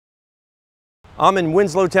I'm in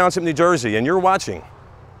Winslow Township, New Jersey, and you're watching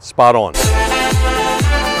Spot On.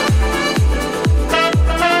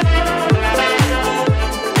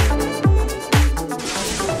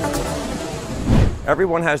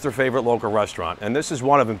 Everyone has their favorite local restaurant, and this is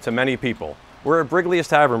one of them to many people. We're at Briglia's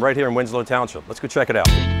Tavern right here in Winslow Township. Let's go check it out.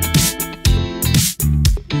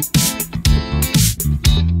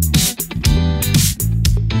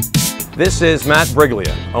 This is Matt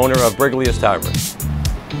Briglia, owner of Briglia's Tavern.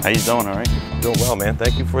 How you doing, all right? Doing well, man.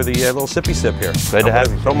 Thank you for the little sippy sip here. Glad to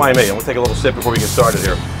have you. Don't mind me. I'm going to take a little sip before we get started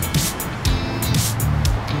here.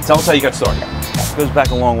 Tell us how you got started. It goes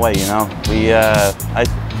back a long way, you know. I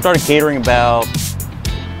started catering about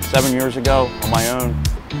 7 years ago on my own.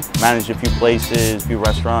 Managed a few places, a few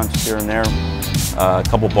restaurants here and there, a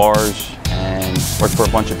couple bars, and worked for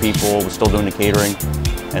a bunch of people. Was still doing the catering.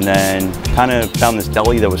 And then kind of found this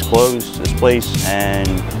deli that was closed, this place, and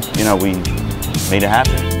you know, we made it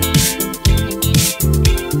happen.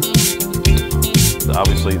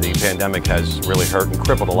 Obviously the pandemic has really hurt and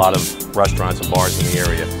crippled a lot of restaurants and bars in the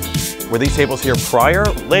area. Were these tables here prior?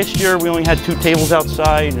 Last year we only had 2 tables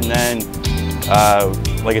outside, and then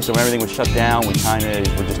like I said, when everything was shut down, we kind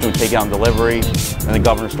of were just doing takeout and delivery, and the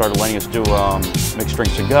governor started letting us do mixed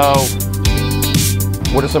drinks to go.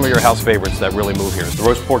 What are some of your house favorites that really move here? The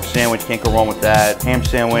roast pork sandwich, can't go wrong with that. Ham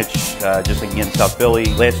sandwich, just like you get in South Philly.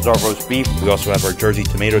 Last is our roast beef. We also have our Jersey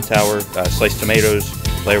tomato tower, sliced tomatoes,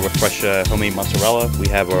 flavored with fresh homemade mozzarella. We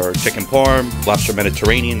have our chicken parm, lobster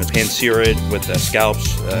Mediterranean, the pan-seared with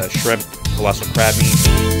scallops, shrimp, colossal crab meat.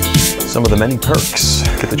 Some of the many perks.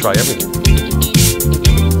 Get to try everything.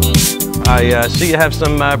 I see you have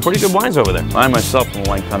some pretty good wines over there. I myself am a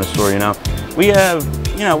wine connoisseur, you know. We have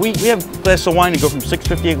a glass of wine to go from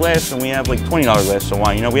 $6.50 a glass, and we have like $20 glass of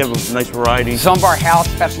wine. You know, we have a nice variety. Some of our house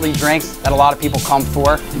specialty drinks that a lot of people come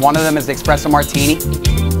for. One of them is the espresso martini.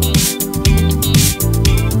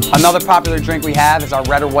 Another popular drink we have is our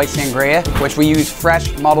red or white sangria, which we use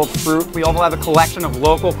fresh muddled fruit. We also have a collection of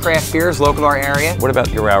local craft beers local to our area. What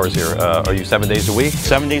about your hours here? Are you 7 days a week?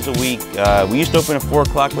 7 days a week. We used to open at 4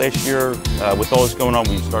 o'clock last year. With all this going on,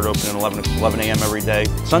 we started opening at 11 a.m. every day.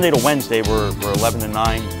 Sunday to Wednesday, we're 11 to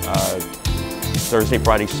 9. Thursday,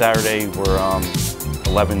 Friday, Saturday, we're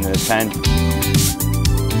 11 to 10.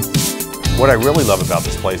 What I really love about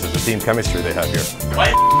this place is the team chemistry they have here.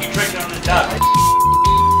 Why are you drinking on the top?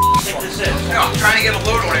 Take this in. No, I'm trying to get a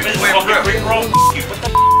load on it.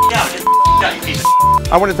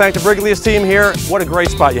 I want to thank the Briglia's team here. What a great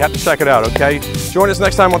spot. You have to check it out, okay? Join us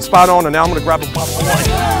next time on Spot On, and now I'm going to grab a bottle of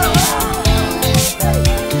wine.